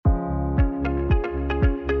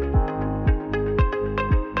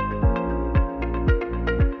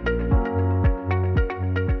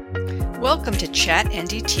Welcome to Chat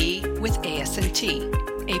NDT with AS&T,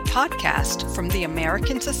 a podcast from the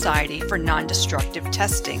American Society for Non-Destructive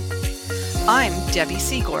Testing. I'm Debbie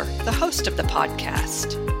Siegler, the host of the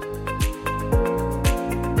podcast.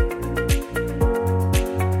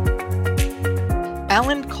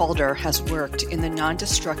 Alan Calder has worked in the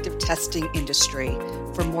non-destructive testing industry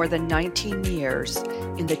for more than 19 years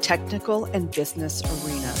in the technical and business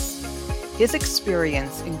arenas. His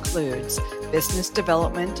experience includes business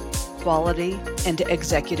development, quality, and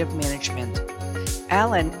executive management.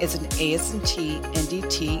 Alan is an AS&T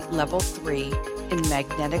NDT Level 3 in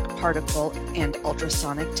magnetic particle and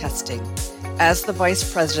ultrasonic testing. As the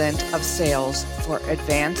Vice President of Sales for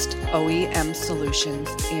Advanced OEM Solutions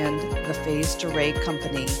and the Phased Array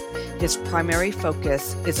Company, his primary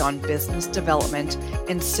focus is on business development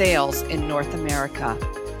and sales in North America.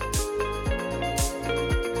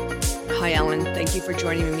 Hi, Alan. Thank you for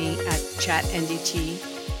joining me at Chat NDT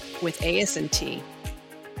with AS&T.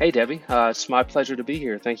 Hey, Debbie. It's my pleasure to be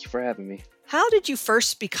here. Thank you for having me. How did you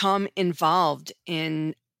first become involved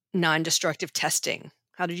in non-destructive testing?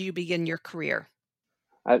 How did you begin your career?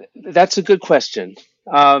 That's a good question.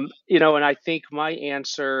 And I think my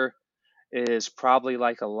answer is probably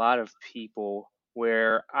like a lot of people,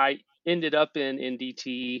 where I ended up in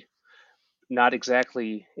NDT not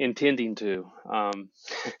exactly intending to.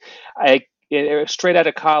 Straight out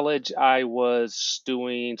of college, I was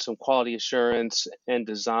doing some quality assurance and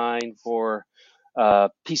design for a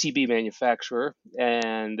PCB manufacturer,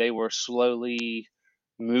 and they were slowly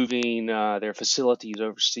moving their facilities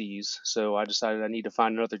overseas. So I decided I need to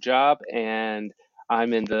find another job, and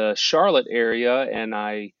I'm in the Charlotte area, and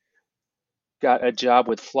I got a job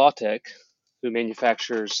with Flawtech, who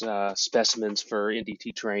manufactures specimens for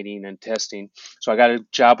NDT training and testing. So I got a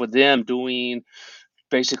job with them doing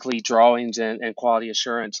basically drawings and quality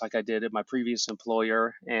assurance like I did at my previous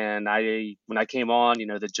employer. And when I came on,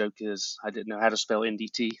 the joke is I didn't know how to spell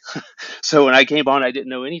NDT. So when I came on, I didn't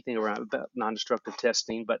know anything about non-destructive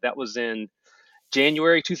testing, but that was in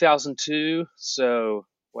January 2002. So,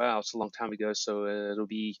 wow, it's a long time ago. So it'll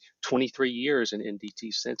be 23 years in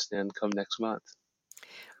NDT since then, come next month.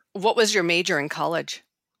 What was your major in college?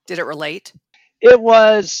 Did it relate?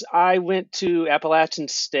 I went to Appalachian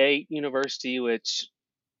State University, which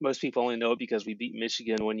most people only know it because we beat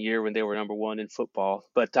Michigan one year when they were number one in football.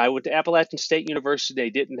 But I went to Appalachian State University. They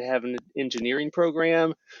didn't have an engineering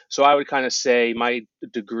program. So I would kind of say my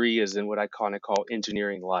degree is in what I kind of call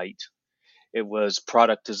engineering light. It was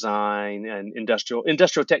product design and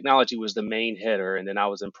industrial technology was the main header. And then I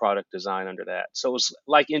was in product design under that. So it was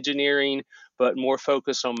like engineering, but more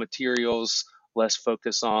focus on materials, less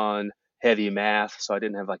focus on heavy math. So I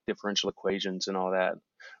didn't have like differential equations and all that.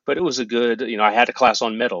 But it was a good, I had a class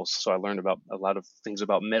on metals. So I learned about a lot of things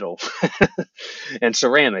about metal and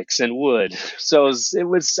ceramics and wood. So it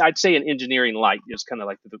was, I'd say an engineering light is kind of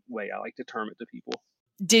like the way I like to term it to people.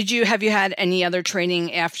 Have you had any other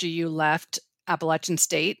training after you left Appalachian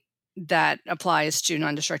State that applies to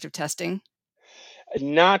non-destructive testing?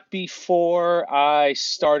 Not before I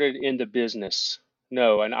started into business.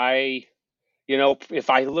 No. And if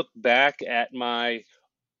I look back at my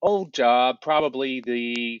old job, probably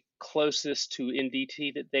the closest to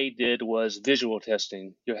NDT that they did was visual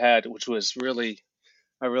testing which was really,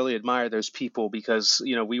 I really admire those people because,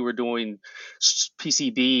 we were doing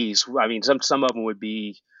PCBs. I mean, some of them would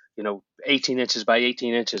be, 18 inches by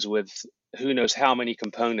 18 inches with who knows how many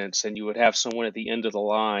components. And you would have someone at the end of the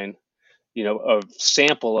line, a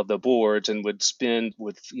sample of the boards and would spin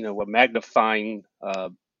with, a magnifying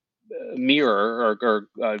mirror or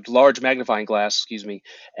large magnifying glass,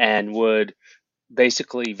 and would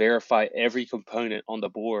basically verify every component on the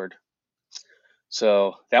board.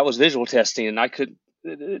 So that was visual testing, and I could,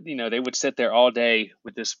 they would sit there all day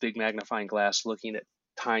with this big magnifying glass looking at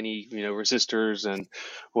tiny, resistors and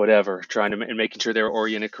whatever, trying to and making sure they were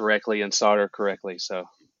oriented correctly and soldered correctly. So,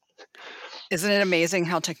 isn't it amazing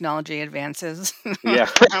how technology advances? Yeah.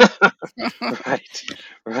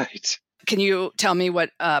 Right. Can you tell me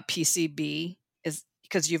what PCB is?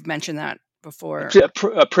 Because you've mentioned that before.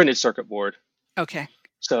 A printed circuit board. Okay.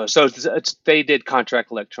 So they did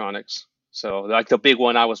contract electronics. So like the big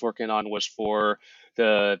one I was working on was for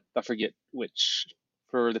I forget which,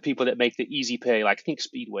 for the people that make the Easy Pay, like I think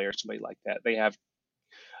Speedway or somebody like that. They have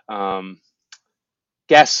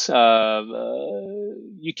gas.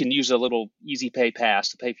 You can use a little Easy Pay pass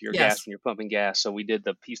to pay for your gas when you're pumping gas. So we did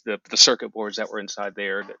the circuit boards that were inside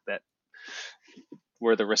there that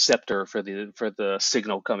were the receptor for the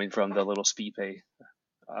signal coming from the little SpeedPay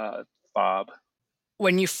fob.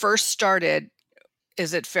 When you first started,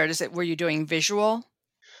 is it fair to say, were you doing visual?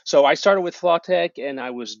 So I started with Flawtech, and I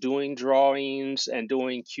was doing drawings and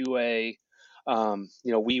doing QA.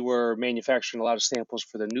 We were manufacturing a lot of samples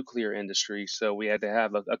for the nuclear industry, so we had to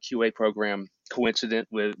have a QA program coincident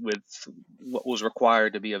with what was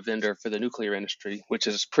required to be a vendor for the nuclear industry, which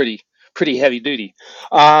is pretty heavy duty.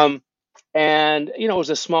 Um, and it was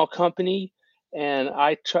a small company, and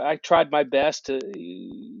I tried my best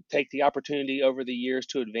to take the opportunity over the years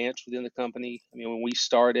to advance within the company. I mean, when we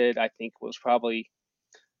started, I think it was probably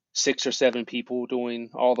 6 or 7 people doing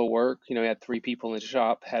all the work. We had 3 people in the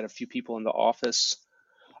shop, had a few people in the office.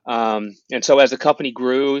 And so as the company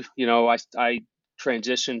grew, I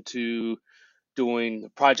transitioned to doing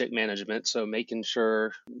project management. So making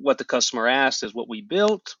sure what the customer asked is what we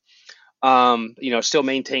built, still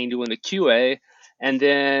maintain doing the QA. And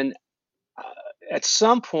then at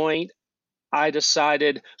some point, I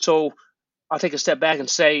decided, so I'll take a step back and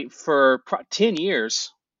say for 10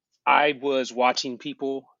 years, I was watching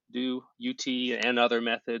people do UT and other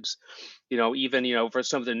methods. Even, for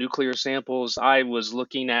some of the nuclear samples, I was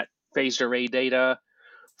looking at phased array data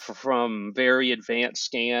from very advanced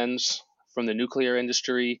scans from the nuclear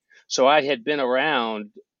industry. So I had been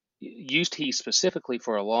around UT specifically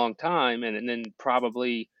for a long time. And then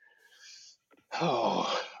probably,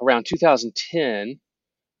 around 2010,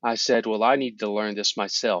 I said, well, I need to learn this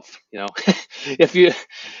myself. If you,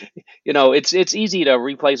 it's easy to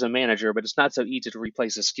replace a manager, but it's not so easy to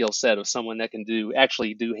replace a skill set of someone that can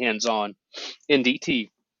actually do hands-on NDT.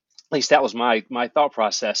 At least that was my thought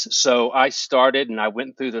process. So I started and I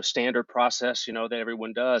went through the standard process, that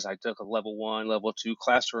everyone does. I took a level 1, level 2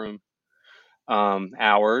 classroom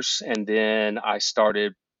hours, and then I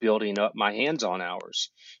started building up my hands-on hours.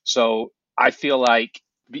 So I feel like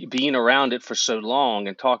being around it for so long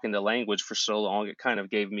and talking the language for so long, it kind of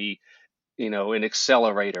gave me an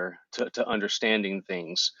accelerator to understanding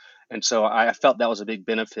things. And so I felt that was a big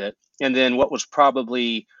benefit. And then what was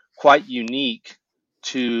probably quite unique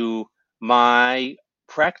to my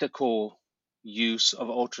practical use of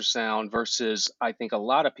ultrasound versus I think a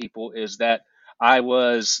lot of people is that I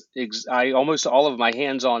almost all of my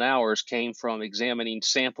hands-on hours came from examining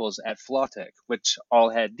samples at Flawtech, which all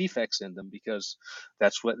had defects in them because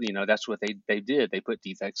that's what they did. They put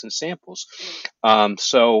defects in samples.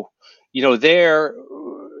 So there,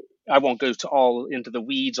 I won't go to all into the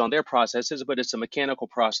weeds on their processes, but it's a mechanical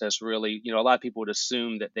process, really. A lot of people would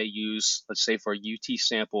assume that they use, let's say for a UT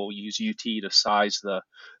sample, use UT to size the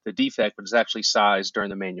defect, but it's actually sized during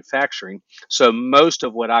the manufacturing. So most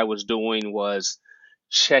of what I was doing was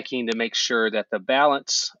checking to make sure that the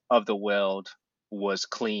balance of the weld was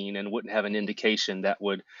clean and wouldn't have an indication that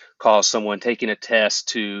would cause someone taking a test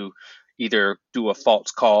to either do a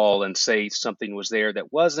false call and say something was there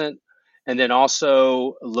that wasn't, and then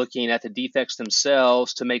also looking at the defects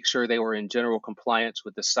themselves to make sure they were in general compliance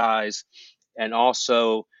with the size, and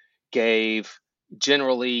also gave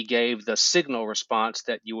generally gave the signal response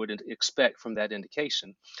that you would expect from that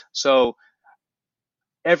indication. So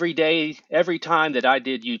every day, every time that I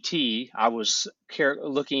did UT, I was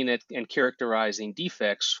looking at and characterizing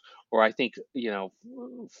defects. Or I think,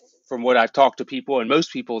 from what I've talked to people and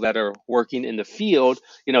most people that are working in the field,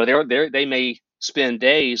 they may spend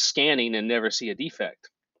days scanning and never see a defect.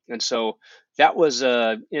 And so that was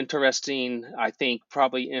a interesting, I think,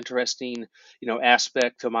 probably interesting,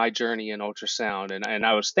 aspect to my journey in ultrasound, and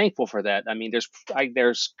I was thankful for that. I mean,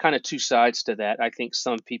 there's kind of two sides to that. I think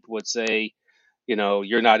some people would say,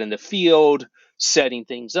 you're not in the field setting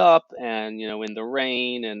things up and, in the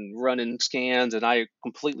rain and running scans. And I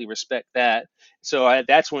completely respect that. So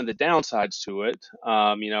that's one of the downsides to it.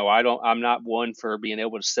 I'm not one for being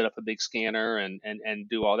able to set up a big scanner and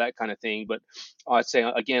do all that kind of thing. But I'd say,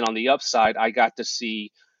 again, on the upside, I got to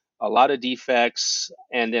see a lot of defects.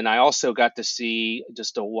 And then I also got to see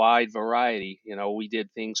just a wide variety. We did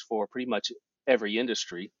things for pretty much every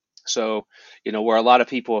industry. So, where a lot of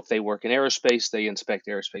people, if they work in aerospace, they inspect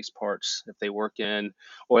aerospace parts. If they work in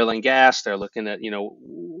oil and gas, they're looking at,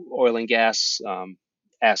 oil and gas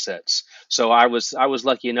assets. So I was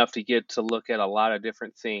lucky enough to get to look at a lot of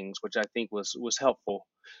different things, which I think was helpful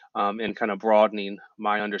in kind of broadening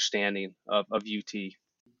my understanding of UT.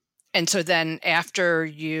 And so then after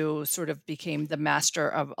you sort of became the master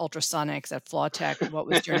of ultrasonics at Flawtech, what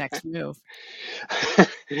was your next move?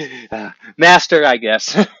 Master, I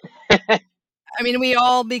guess. I mean, we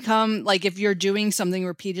all become like if you're doing something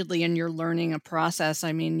repeatedly and you're learning a process,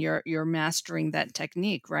 I mean, you're mastering that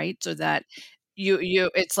technique, right? So that you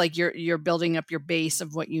it's like you're building up your base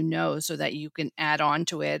of what you know so that you can add on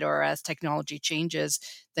to it, or as technology changes,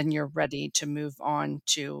 then you're ready to move on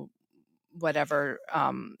to whatever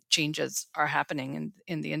changes are happening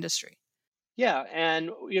in the industry. Yeah, and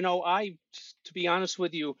to be honest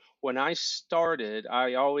with you, when I started,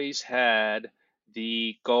 I always had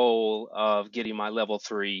the goal of getting my level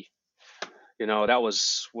three. That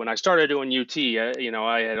was when I started doing UT.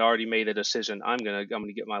 I had already made a decision. I'm gonna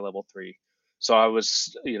get my level three. So I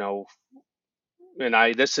was, and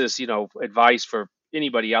I this is advice for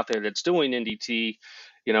anybody out there that's doing NDT.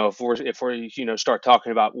 If we're start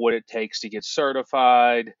talking about what it takes to get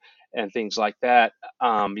certified and things like that.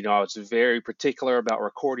 I was very particular about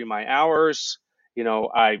recording my hours.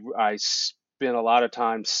 I spent a lot of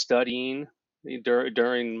time studying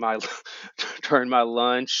during my during my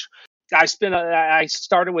lunch. I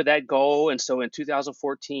started with that goal, and so in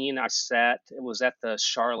 2014, it was at the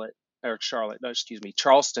no, excuse me,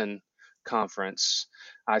 Charleston conference.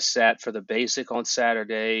 I sat for the basic on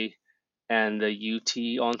Saturday and the UT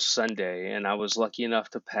on Sunday, and I was lucky enough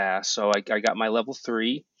to pass. So I got my level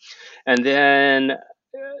three, and then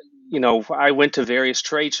I went to various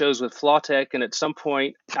trade shows with Flawtech, and at some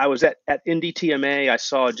point I was at NDTMA. I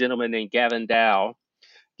saw a gentleman named Gavin Dow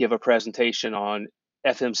give a presentation on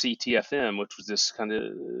FMC TFM, which was this kind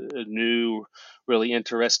of new, really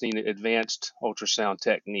interesting advanced ultrasound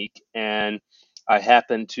technique. And I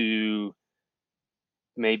happened to,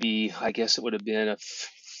 maybe, I guess it would have been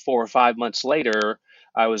 4 or 5 months later,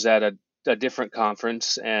 I was at a different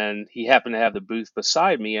conference, and he happened to have the booth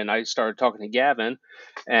beside me, and I started talking to Gavin,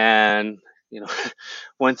 and you know,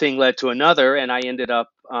 one thing led to another, and I ended up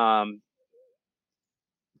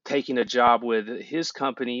taking a job with his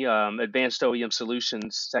company, Advanced OEM Solutions.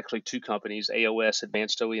 It's actually two companies, AOS,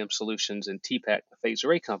 Advanced OEM Solutions, and TPAC, the phase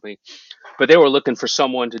array company. But they were looking for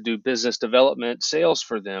someone to do business development sales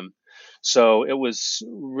for them. So it was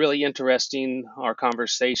really interesting, our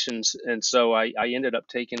conversations. And so I ended up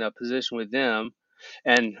taking a position with them.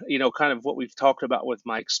 And, kind of what we've talked about with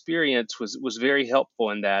my experience was very helpful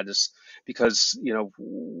in that, is because,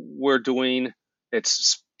 we're doing,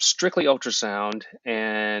 it's strictly ultrasound,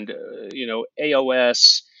 and,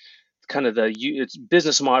 AOS, kind of its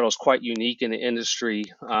business model is quite unique in the industry.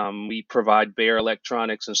 We provide bare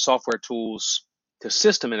electronics and software tools to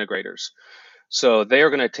system integrators. So they are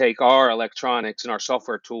going to take our electronics and our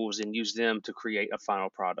software tools and use them to create a final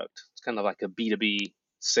product. It's kind of like a B2B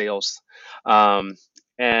sales. Um,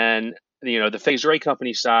 and the phase array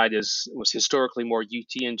company side was historically more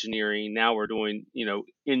UT engineering. Now we're doing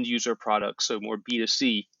end user products, so more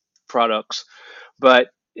B2C products. But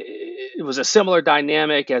it was a similar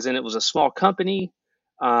dynamic, as in it was a small company.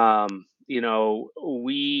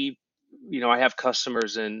 We I have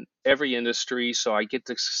customers in every industry, so I get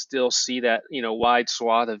to still see that, wide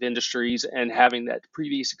swath of industries, and having that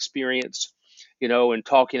previous experience, and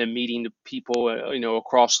talking and meeting the people,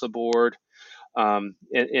 across the board, in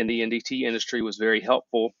the NDT industry was very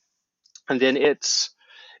helpful. And then it's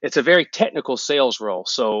a very technical sales role,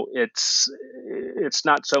 so it's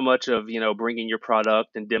not so much of bringing your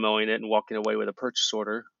product and demoing it and walking away with a purchase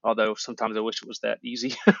order, although sometimes I wish it was that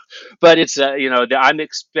easy. But it's I'm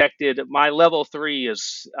expected, my level three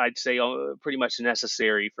is, I'd say, pretty much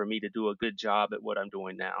necessary for me to do a good job at what I'm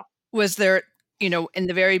doing now. Was there, in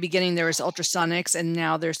the very beginning, there was ultrasonics, and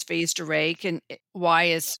now there's phased array. Why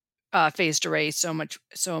is phased array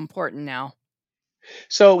so important now?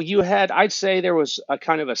 So I'd say there was a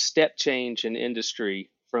kind of a step change in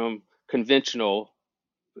industry from conventional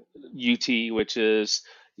UT, which is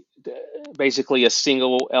basically a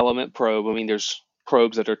single element probe. I mean, there's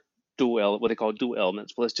probes that are what they call dual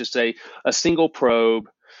elements. But let's just say a single probe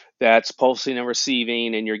that's pulsing and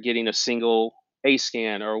receiving, and you're getting a single A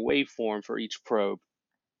scan or a waveform for each probe.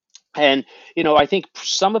 And I think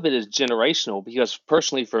some of it is generational, because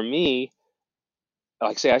personally for me,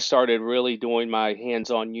 like I say, I started really doing my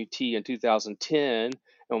hands-on UT in 2010,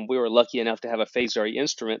 and we were lucky enough to have a phased array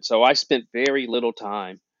instrument. So I spent very little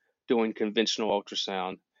time doing conventional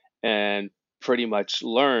ultrasound, and pretty much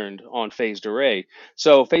learned on phased array.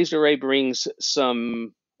 So phased array brings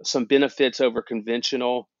some benefits over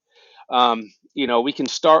conventional. We can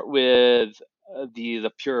start with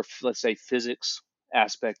the pure, let's say, physics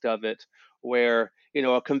aspect of it, where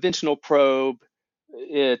a conventional probe,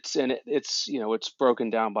 it's broken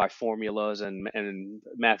down by formulas and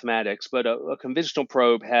mathematics, but a conventional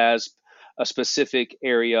probe has a specific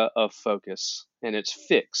area of focus, and it's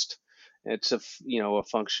fixed. It's a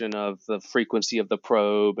function of the frequency of the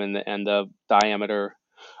probe and the diameter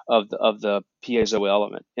of the piezo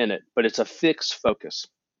element in it, but it's a fixed focus.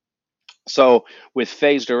 So with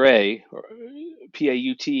phased array, or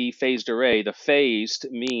PAUT phased array, the phased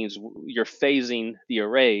means you're phasing the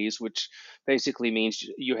arrays, which basically means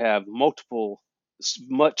you have much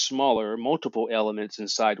smaller, multiple elements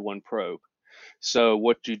inside one probe. So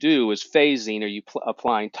what you do is phasing, or you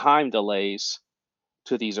applying time delays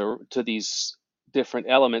to these different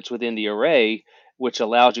elements within the array, which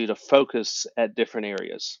allows you to focus at different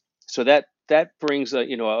areas. So that brings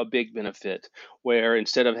a big benefit, where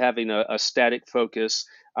instead of having a static focus,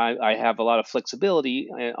 I have a lot of flexibility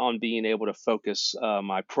on being able to focus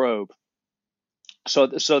my probe. So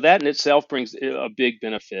that in itself brings a big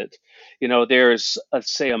benefit. There's,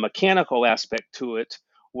 let's say, a mechanical aspect to it,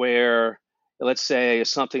 where, let's say,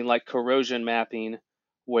 something like corrosion mapping,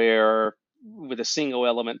 where with a single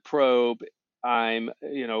element probe, I'm,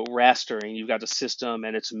 rastering. You've got a system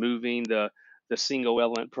and it's moving the single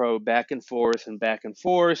element probe back and forth and back and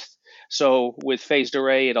forth. So with phased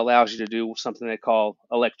array, it allows you to do something they call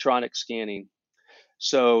electronic scanning.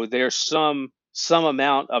 So there's some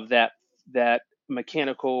amount of that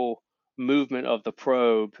mechanical movement of the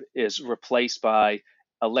probe is replaced by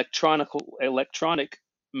electronic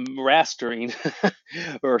rastering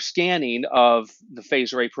or scanning of the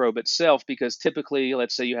phased array probe itself, because typically,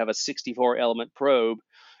 let's say you have a 64 element probe,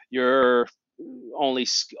 you're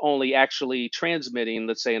only actually transmitting,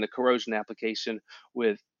 let's say in a corrosion application,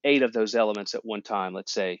 with 8 of those elements at one time,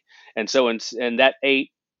 let's say. And that 8,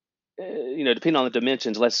 depending on the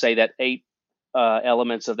dimensions, let's say that 8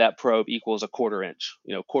 elements of that probe equals a quarter inch.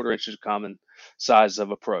 Quarter inch is a common size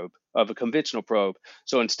of a probe, of a conventional probe.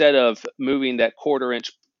 So instead of moving that quarter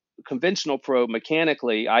inch conventional probe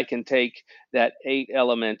mechanically, I can take that 8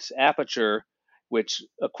 element aperture, which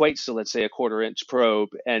equates to, let's say, a quarter inch probe,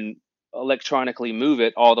 and electronically move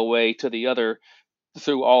it all the way to the other,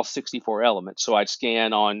 through all 64 elements. So I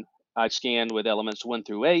scan with elements 1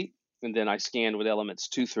 through 8, and then I scan with elements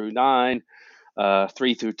 2 through 9,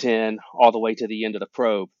 3 through 10, all the way to the end of the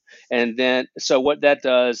probe. And then, so what that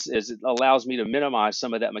does is it allows me to minimize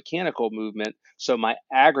some of that mechanical movement. So my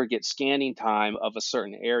aggregate scanning time of a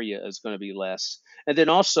certain area is going to be less. And then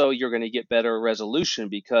also you're going to get better resolution,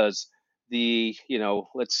 because the,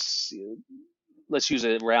 let's use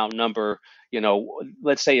a round number.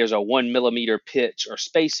 Let's say there's a 1 millimeter pitch or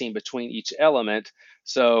spacing between each element.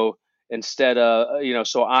 So instead of,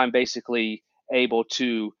 so I'm basically able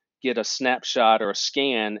to get a snapshot or a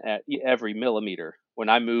scan at every millimeter. When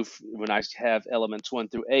I have elements 1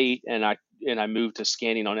 through 8, and I move to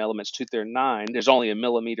scanning on elements 2 through 9, there's only a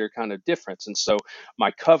millimeter kind of difference. And so my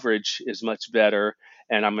coverage is much better,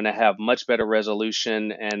 and I'm going to have much better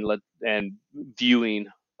resolution and viewing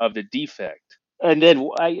of the defect. And then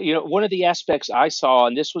one of the aspects I saw,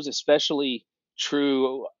 and this was especially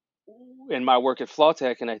true in my work at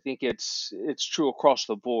Flawtech, and I think it's true across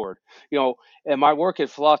the board. In my work at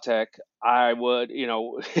Flawtech, I would,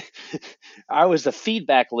 I was the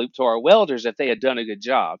feedback loop to our welders that they had done a good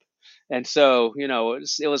job. And so,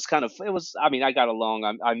 it was kind of, it was, I mean, I got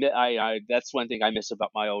along. That's one thing I miss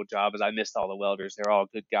about my old job, is I missed all the welders. They're all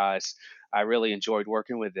good guys. I really enjoyed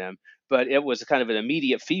working with them, but it was kind of an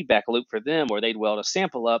immediate feedback loop for them, where they'd weld a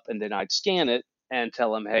sample up and then I'd scan it and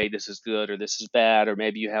tell them, hey, this is good or this is bad, or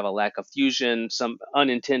maybe you have a lack of fusion, some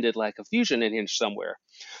unintended lack of fusion in here somewhere.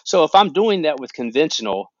 So if I'm doing that with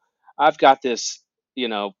conventional, I've got this, you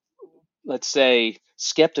know, let's say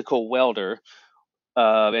skeptical welder,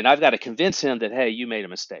 and I've got to convince him that, hey, you made a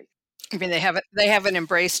mistake. I mean, they haven't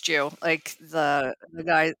embraced you like the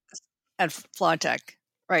guy at Flawtech,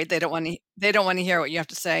 right? They don't want to hear what you have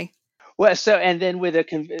to say. Well, so and then with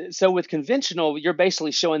conventional, you're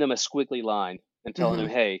basically showing them a squiggly line and telling them,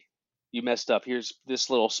 Hmm. "Hey, you messed up. Here's this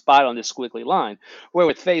little spot on this squiggly line." Where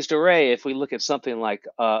with phased array, if we look at something like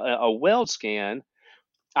a weld scan,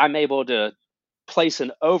 I'm able to place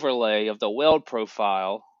an overlay of the weld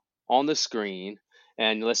profile on the screen,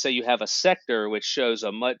 and let's say you have a sector which shows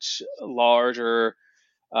a much larger,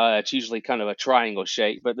 it's usually kind of a triangle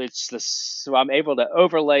shape, but so I'm able to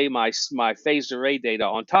overlay my phased array data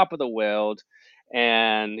on top of the weld,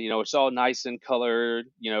 and it's all nice and colored.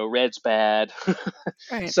 Red's bad.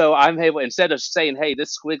 Right. So I'm able, instead of saying, "Hey,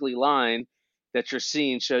 this squiggly line that you're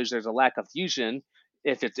seeing shows there's a lack of fusion,"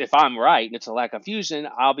 if I'm right and it's a lack of fusion,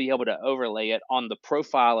 I'll be able to overlay it on the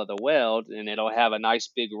profile of the weld, and it'll have a nice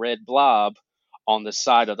big red blob on the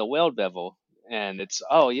side of the weld bevel. And it's,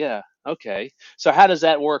 oh yeah, okay. So how does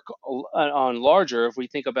that work on larger? If we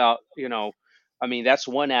think about, I mean, that's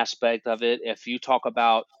one aspect of it. If you talk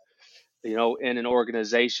about, in an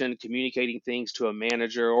organization, communicating things to a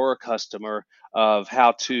manager or a customer of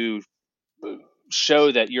how to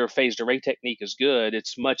show that your phased array technique is good,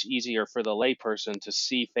 it's much easier for the layperson to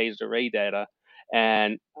see phased array data.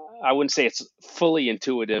 And I wouldn't say it's fully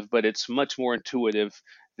intuitive, but it's much more intuitive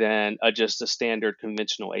than just a standard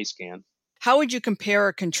conventional A scan. How would you compare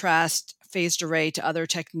or contrast phased array to other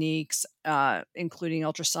techniques, including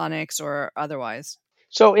ultrasonics or otherwise?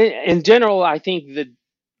 So in general, I think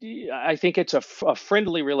it's a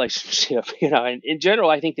friendly relationship. In general,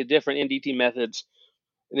 I think the different NDT methods,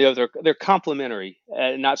 they're complementary,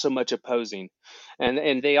 not so much opposing,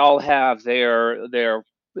 and they all have their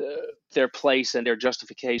place and their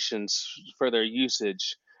justifications for their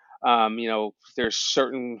usage. There's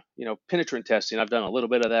certain penetrant testing. I've done a little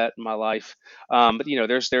bit of that in my life, but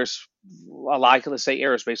there's a like, let's say,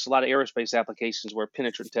 aerospace. A lot of aerospace applications where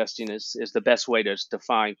penetrant testing is the best way to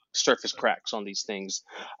find surface cracks on these things.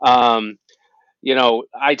 Um,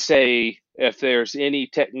 I'd say if there's any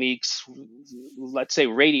techniques, let's say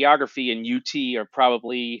radiography and UT are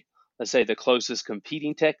probably, let's say, the closest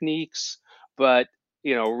competing techniques. But,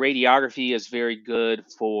 radiography is very good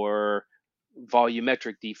for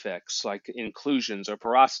volumetric defects like inclusions or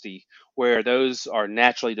porosity, where those are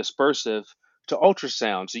naturally dispersive to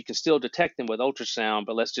ultrasound. So you can still detect them with ultrasound,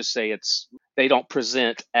 but let's just say they don't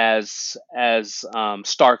present as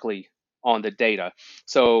starkly on the data.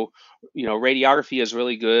 So, radiography is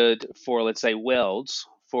really good for, let's say, welds,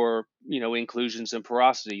 for inclusions and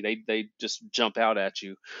porosity. They just jump out at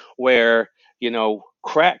you. Where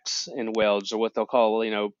cracks in welds, or what they'll call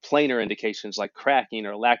planar indications like cracking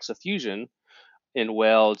or lax effusion in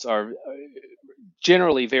welds, are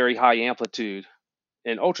generally very high amplitude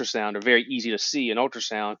in ultrasound, are very easy to see in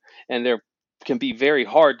ultrasound, and they can be very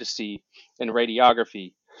hard to see in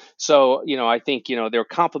radiography. So, I think, they're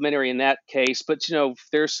complementary in that case, but,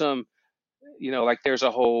 there's some, like there's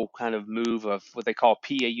a whole kind of move of what they call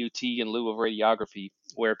PAUT in lieu of radiography,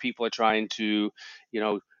 where people are trying to, you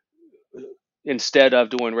know, instead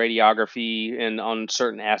of doing radiography and on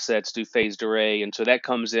certain assets, do phased array. And so that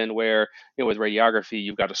comes in where, with radiography,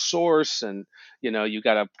 you've got a source, and, you've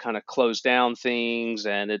got to kind of close down things,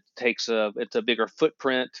 and it's a bigger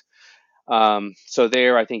footprint. So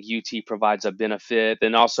there, I think UT provides a benefit.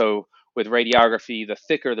 And also with radiography, the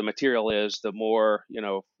thicker the material is, the more,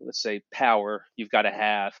 let's say, power you've got to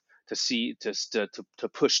have to see to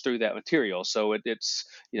push through that material. So it's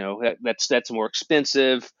that's more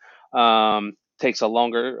expensive, takes a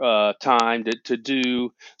longer time to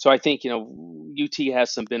do. So I think UT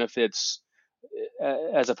has some benefits,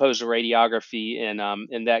 as opposed to radiography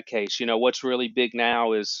in that case. What's really big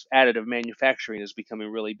now is additive manufacturing is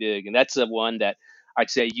becoming really big, and that's the one that I'd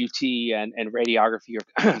say UT and radiography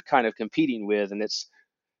are kind of competing with, and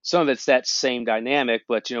some of it's that same dynamic.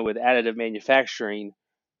 But with additive manufacturing,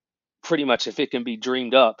 pretty much if it can be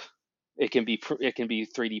dreamed up, it can be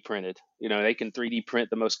 3D printed. They can 3D print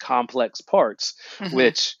the most complex parts, Hmm.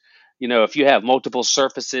 which, if you have multiple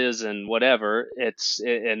surfaces and whatever,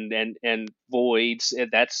 and voids,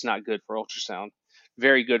 that's not good for ultrasound.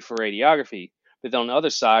 Very good for radiography. But on the other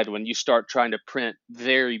side, when you start trying to print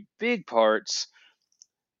very big parts,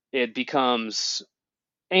 it becomes,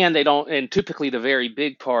 and they don't, and typically the very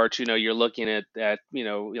big parts, you're looking at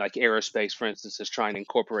like aerospace, for instance, is trying to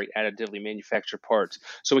incorporate additively manufactured parts.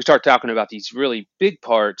 So we start talking about these really big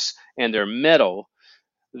parts, and they're metal.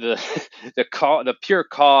 The the pure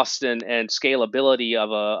cost and scalability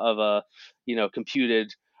of a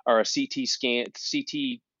computed or a CT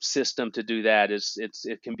system to do that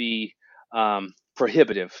it can be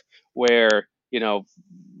prohibitive. Where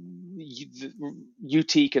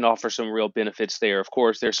UT can offer some real benefits there. Of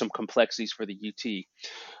course, there's some complexities for the UT,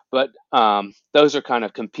 but those are kind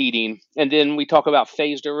of competing. And then we talk about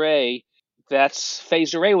phased array. That's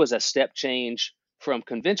phased array was a step change from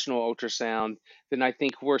conventional ultrasound. Then I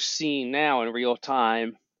think we're seeing now in real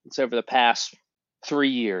time. It's over the past 3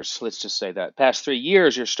 years. Let's just say that past 3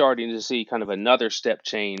 years, you're starting to see kind of another step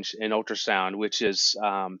change in ultrasound, which is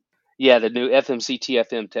the new FMC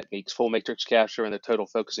TFM techniques, full matrix capture, and the total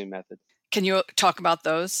focusing method. Can you talk about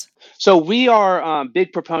those? So we are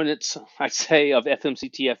big proponents, I'd say, of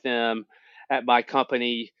FMC TFM at my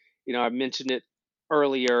company. I mentioned it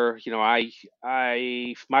earlier.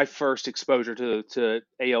 My first exposure to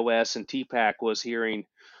AOS and TPAC was hearing,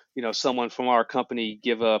 someone from our company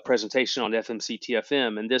give a presentation on FMC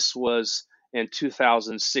TFM, and this was in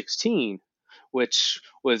 2016, which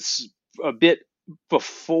was a bit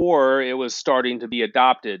before it was starting to be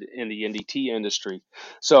adopted in the NDT industry.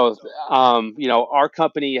 So, our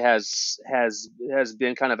company has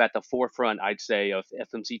been kind of at the forefront, I'd say, of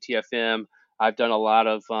FMC TFM. I've done a lot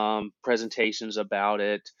of presentations about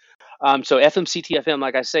it. So FMC TFM,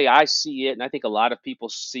 like I say, I see it, and I think a lot of people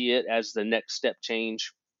see it as the next step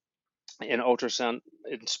change in ultrasound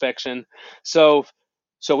inspection. So,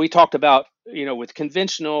 we talked about, with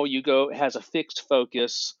conventional, has a fixed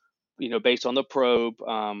focus, based on the probe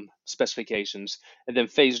specifications, and then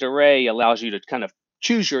phased array allows you to kind of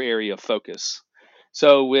choose your area of focus.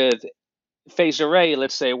 So with phased array,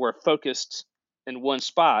 let's say we're focused in one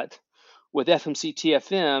spot. With FMC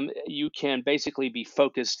TFM, you can basically be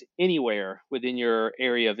focused anywhere within your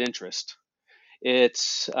area of interest.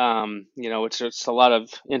 It's a lot of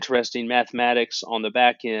interesting mathematics on the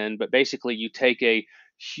back end, but basically you take a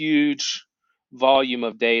huge volume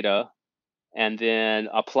of data and then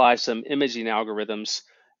apply some imaging algorithms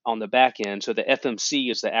on the back end. So the FMC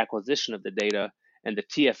is the acquisition of the data, and the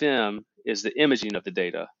TFM is the imaging of the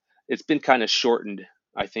data. It's been kind of shortened,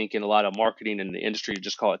 I think, in a lot of marketing in the industry to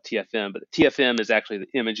just call it TFM, but the TFM is actually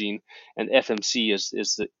the imaging, and FMC is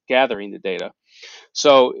the gathering the data.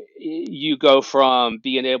 So you go from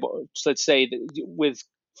being able, let's say, with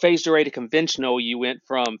phased array to conventional, you went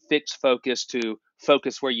from fixed focus to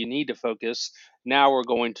focus where you need to focus. Now we're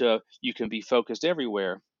going to, you can be focused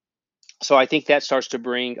everywhere. So I think that starts to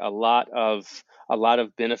bring a lot of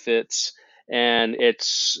benefits, and it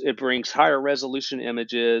brings higher resolution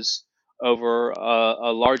images over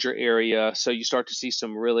a larger area. So you start to see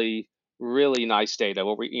some really nice data.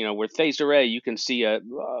 With phased array, you can see a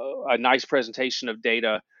nice presentation of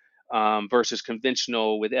data. Versus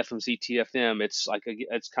conventional with FMC TFM, it's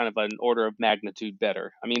kind of an order of magnitude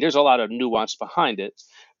better. I mean, there's a lot of nuance behind it,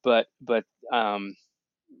 but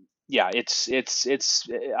yeah, I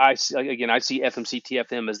see FMC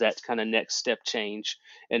TFM as that kind of next step change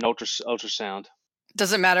in ultrasound.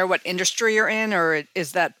 Does it matter what industry you're in, or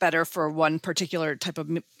is that better for one particular type of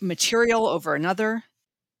material over another?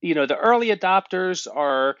 The early adopters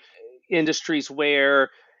are industries where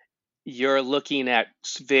you're looking at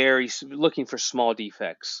very looking for small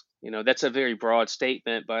defects. That's a very broad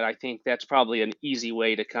statement, but I think that's probably an easy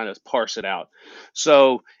way to kind of parse it out.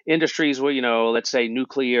 So industries where, let's say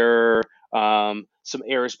nuclear, some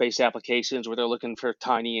aerospace applications where they're looking for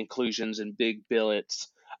tiny inclusions and big billets.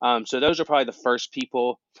 So those are probably the first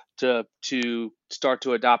people to start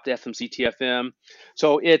to adopt FMC TFM.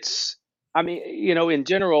 So I mean, in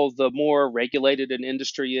general, the more regulated an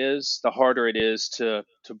industry is, the harder it is to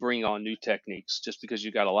bring on new techniques, just because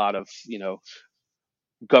you got a lot of,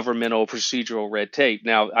 governmental procedural red tape.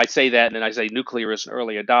 Now, I say that, and then I say nuclear is an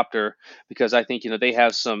early adopter because I think they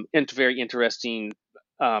have some very interesting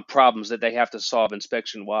problems that they have to solve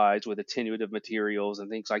inspection wise with attenuative materials and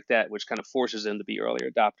things like that, which kind of forces them to be early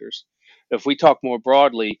adopters. If we talk more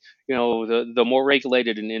broadly, the more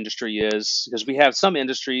regulated an industry is, because we have some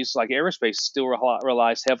industries like aerospace still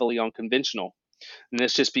relies heavily on conventional, and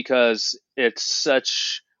it's just because it's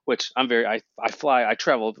such, which I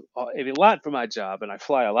travel a lot for my job, and I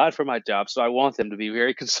fly a lot for my job, so I want them to be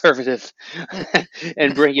very conservative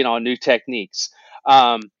and bringing on new techniques.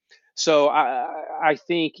 um, so I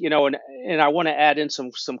think, and I want to add in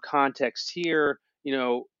some context here.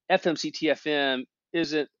 FMC TFM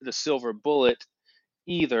isn't the silver bullet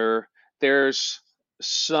either. There's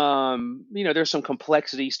some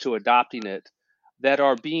complexities to adopting it that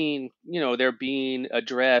are they're being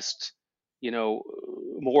addressed, you know,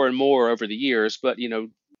 more and more over the years. But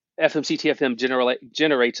FMC TFM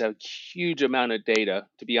generates a huge amount of data.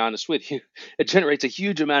 To be honest with you, it generates a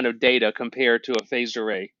huge amount of data compared to a phased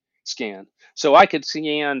array scan. So I could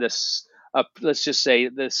scan this. Let's just say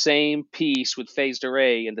the same piece with phased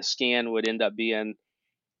array, and the scan would end up being,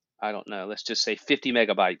 I don't know, let's just say 50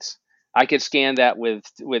 megabytes. I could scan that with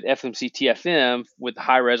FMC TFM with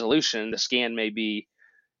high resolution. The scan may be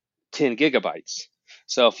 10 gigabytes.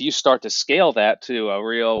 So if you start to scale that to a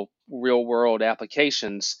real world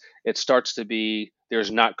applications, it starts to be,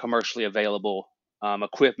 there's not commercially available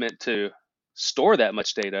equipment to store that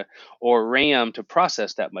much data or RAM to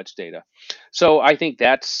process that much data. So I think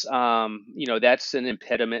that's an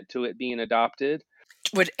impediment to it being adopted.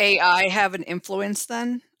 Would AI have an influence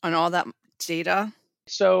then on all that data?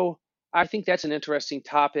 So I think that's an interesting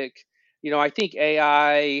topic. I think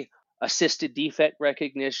AI, assisted defect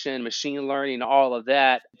recognition, machine learning, all of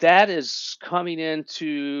that is coming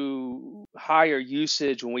into higher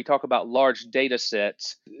usage when we talk about large data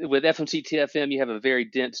sets. With FMC TFM, you have a very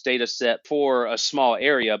dense data set for a small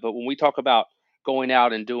area, but when we talk about going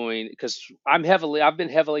out and doing, because I've been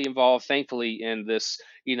heavily involved, thankfully, in this.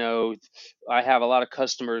 I have a lot of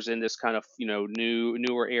customers in this kind of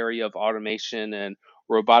newer area of automation and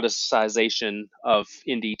roboticization of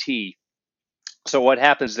NDT. So what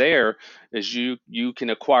happens there is you can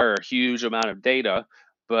acquire a huge amount of data,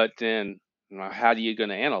 but then how are you going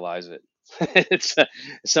to analyze it? it's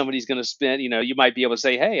Somebody's going to spend, you might be able to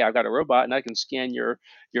say, hey, I've got a robot and I can scan your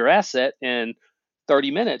asset in 30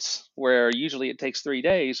 minutes, where usually it takes 3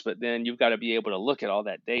 days, but then you've got to be able to look at all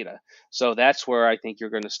that data. So that's where I think you're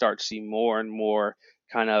going to start to see more and more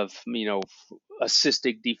kind of,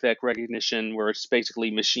 assisted defect recognition, where it's basically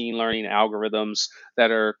machine learning algorithms that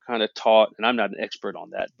are kind of taught, and I'm not an expert on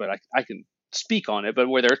that, but I can speak on it, but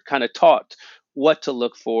where they're kind of taught what to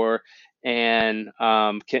look for, and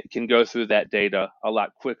can go through that data a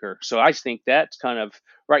lot quicker. So I think that's kind of,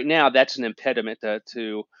 right now, that's an impediment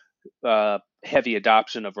to heavy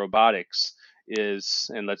adoption of robotics is,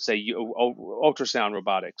 and let's say ultrasound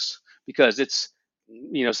robotics, because it's,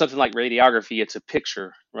 something like radiography, it's a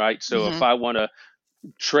picture, right? So if Hmm. I want to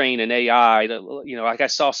train an AI to, like I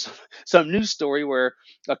saw some news story where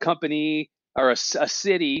a company or a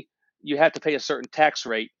city, you have to pay a certain tax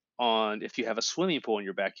rate on if you have a swimming pool in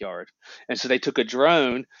your backyard. And so they took a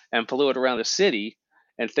drone and flew it around the city.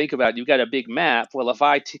 And think about it, you've got a big map. Well, if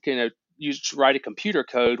I can write a computer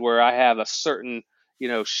code where I have a certain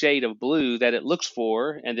shade of blue that it looks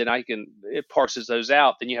for, and then it parses those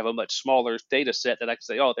out, then you have a much smaller data set that I can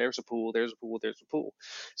say, oh, there's a pool, there's a pool, there's a pool.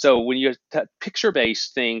 So when you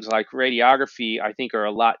picture-based things like radiography, I think are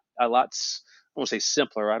a lot, I won't say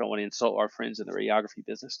simpler. I don't want to insult our friends in the radiography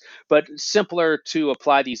business, but simpler to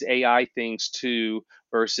apply these AI things to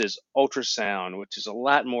versus ultrasound, which is a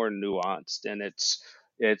lot more nuanced. And it's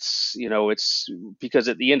because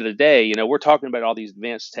at the end of the day, we're talking about all these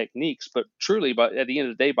advanced techniques, but truly, but at the end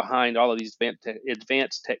of the day, behind all of these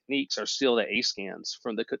advanced techniques are still the A scans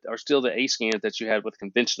that you had with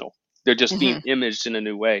conventional. They're just being Hmm. imaged in a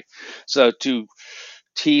new way. So to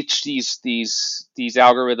teach these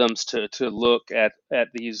algorithms to look at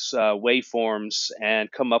these waveforms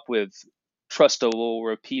and come up with trustable,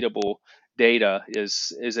 repeatable data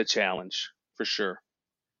is a challenge for sure.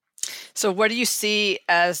 So, what do you see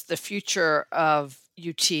as the future of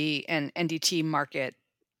UT and NDT market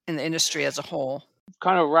in the industry as a whole?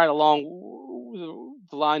 Kind of right along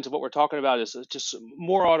the lines of what we're talking about is just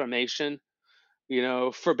more automation,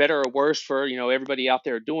 for better or worse, for everybody out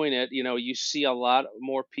there doing it. You see a lot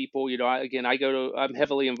more people. I'm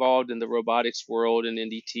heavily involved in the robotics world and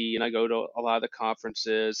NDT, and I go to a lot of the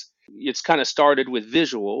conferences. It's kind of started with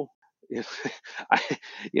visual. I,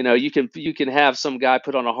 you can have some guy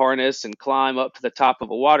put on a harness and climb up to the top of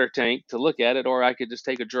a water tank to look at it, or I could just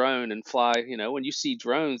take a drone and fly. When you see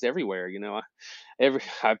drones everywhere,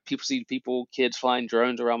 kids flying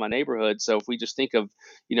drones around my neighborhood. So if we just think of,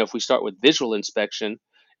 if we start with visual inspection,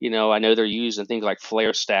 I know they're using things like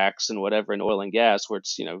flare stacks and whatever in oil and gas, where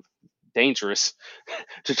it's dangerous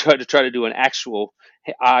to try to do an actual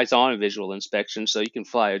eyes on visual inspection. So you can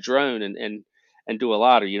fly a drone and do a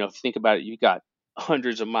lot. Or if you think about it, you've got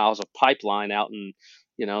hundreds of miles of pipeline out in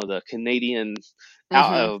the Canadian out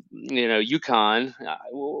Hmm. of Yukon.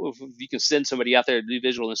 You can send somebody out there to do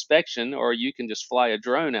visual inspection, or you can just fly a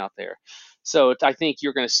drone out there. So I think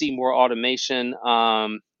you're going to see more automation.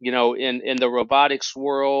 In the robotics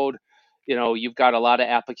world, you've got a lot of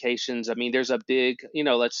applications. I mean, there's a big,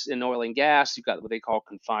 let's in oil and gas, you've got what they call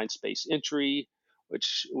confined space entry,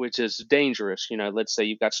 which is dangerous. Let's say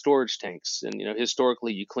you've got storage tanks, and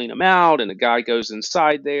historically you clean them out, and a guy goes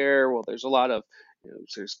inside there. Well, there's a lot of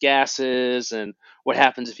there's gases, and what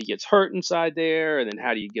happens if he gets hurt inside there, and then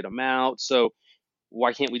how do you get him out? So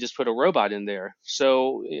why can't we just put a robot in there?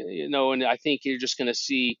 So and I think you're just going to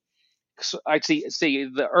see. So I'd see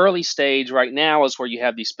the early stage right now is where you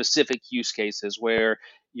have these specific use cases where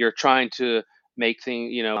you're trying to make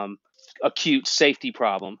things, acute safety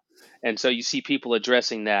problem. And so you see people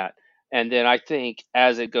addressing that. And then I think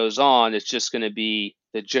as it goes on, it's just going to be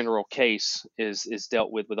the general case is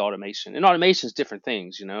dealt with automation. And automation is different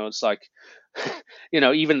things, It's like,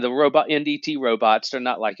 even the NDT robots, they're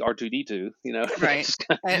not like R2D2, Right. It's,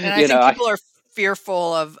 And I you know, think I, people are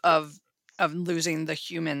fearful of losing the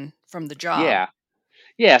human from the job. yeah.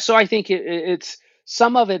 Yeah, so I think it's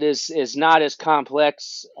some of it is not as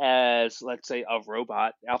complex as, let's say, a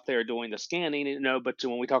robot out there doing the scanning, But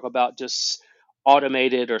when we talk about just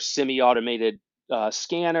automated or semi-automated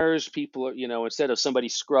scanners, people are, instead of somebody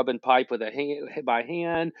scrubbing pipe with a hand by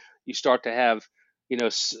hand, you start to have,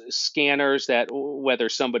 scanners that whether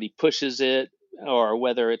somebody pushes it or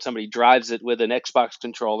whether it's somebody drives it with an Xbox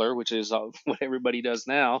controller, which is what everybody does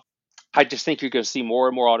now. I just think you're going to see more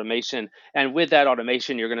and more automation, and with that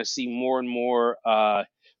automation, you're going to see more and more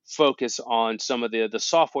focus on some of the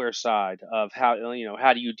software side of how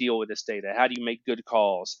do you deal with this data? How do you make good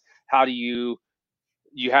calls? How do you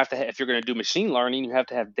have to if you're going to do machine learning, you have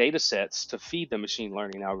to have data sets to feed the machine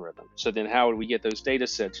learning algorithm. So then, how do we get those data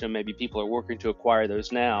sets? Maybe people are working to acquire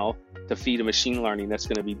those now to feed a machine learning that's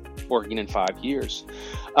going to be working in 5 years.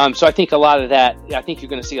 So I think a lot of that. I think you're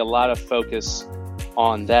going to see a lot of focus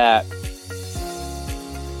on that.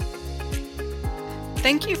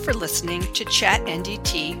 Thank you for listening to Chat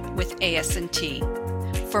NDT with AS&T.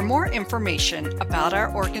 For more information about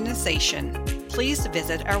our organization, please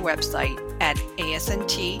visit our website at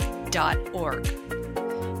asnt.org.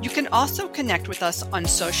 You can also connect with us on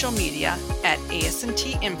social media at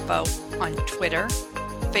ASNT Info on Twitter,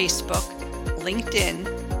 Facebook, LinkedIn,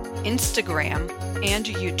 Instagram, and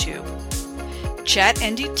YouTube. Chat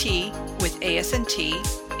NDT with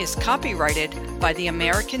ASNT is copyrighted by the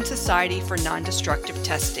American Society for Non-Destructive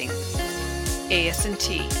Testing.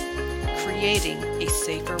 ASNT, creating a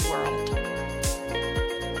safer world.